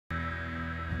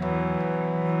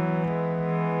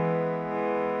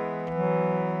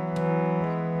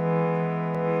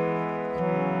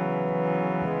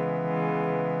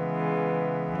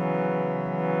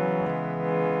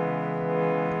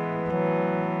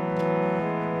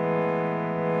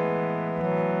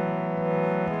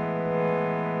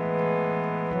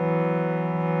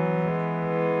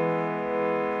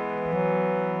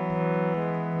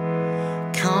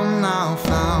Come now,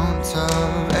 fount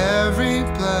of every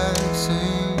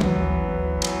blessing,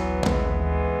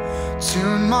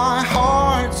 tune my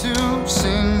heart to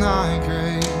sing thy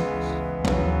grace.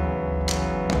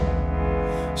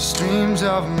 Streams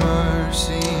of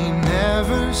mercy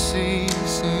never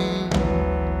ceasing,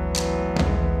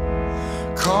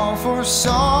 call for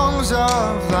songs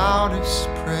of loudest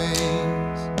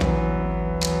praise.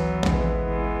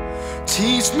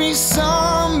 Teach me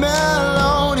some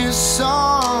melodious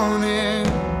sonnet,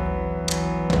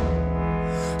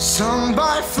 sung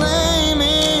by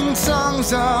flaming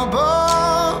tongues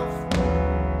above.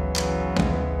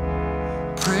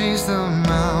 Praise the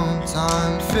mount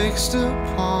I'm fixed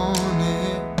upon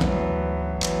it,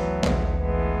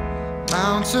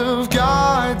 Mount of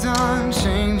God's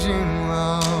unchanging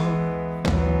love.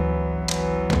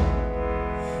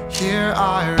 Here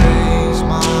I raise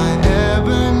my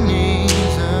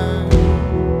Ebenezer,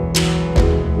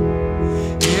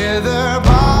 hither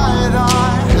by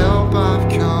thy help I've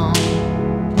come,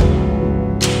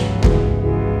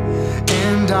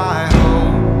 and I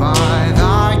hope by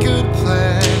thy good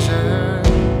pleasure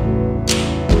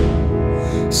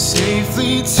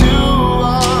safely to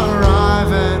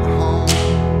arrive at home.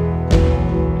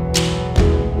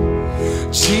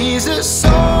 Jesus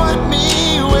saw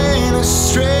me when a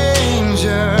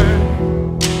stranger,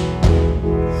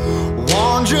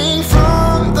 wandering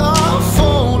from the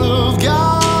fold of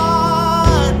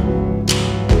God,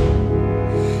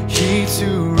 he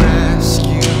to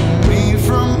rescue me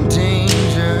from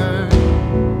danger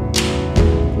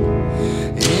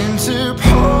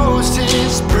interposed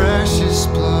his precious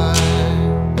blood.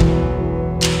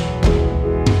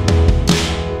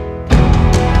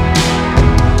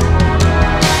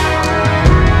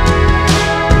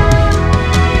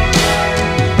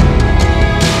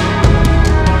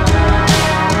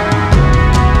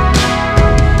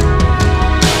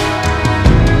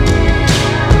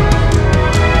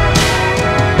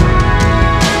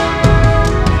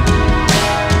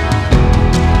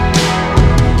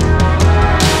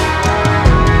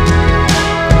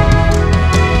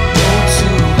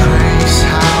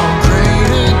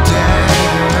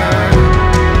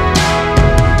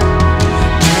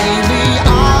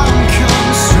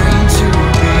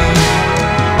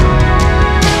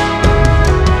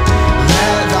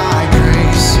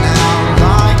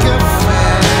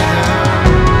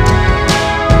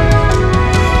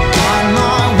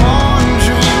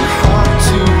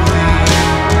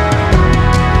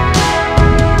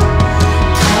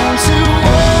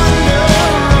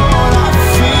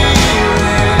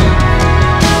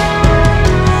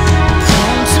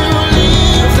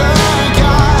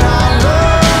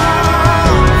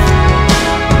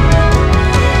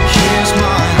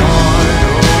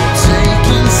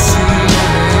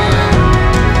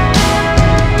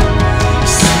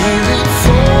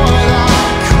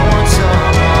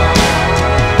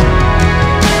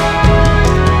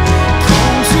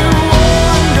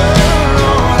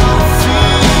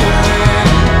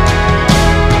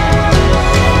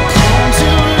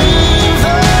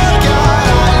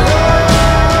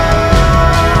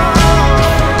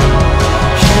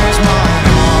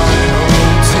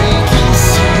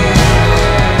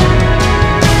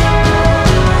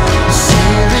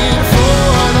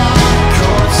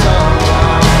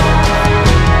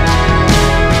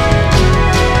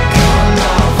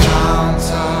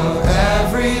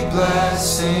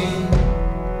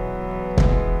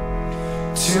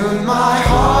 Tune my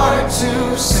heart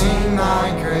to sing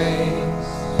thy grace.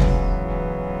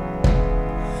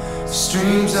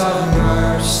 Streams of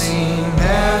mercy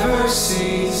never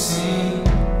ceasing,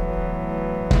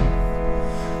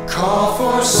 call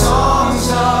for songs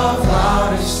of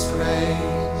loudest praise.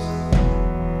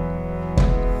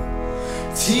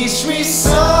 Teach me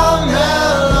some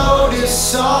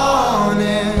melodious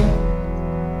sonnet,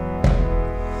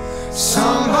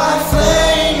 sung by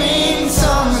flaming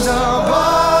tongues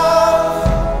above.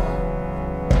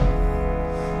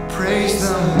 Praise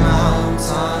the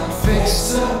mountain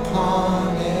fixed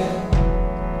upon it,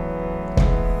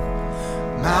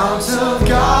 Mount of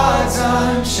God's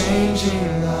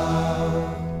unchanging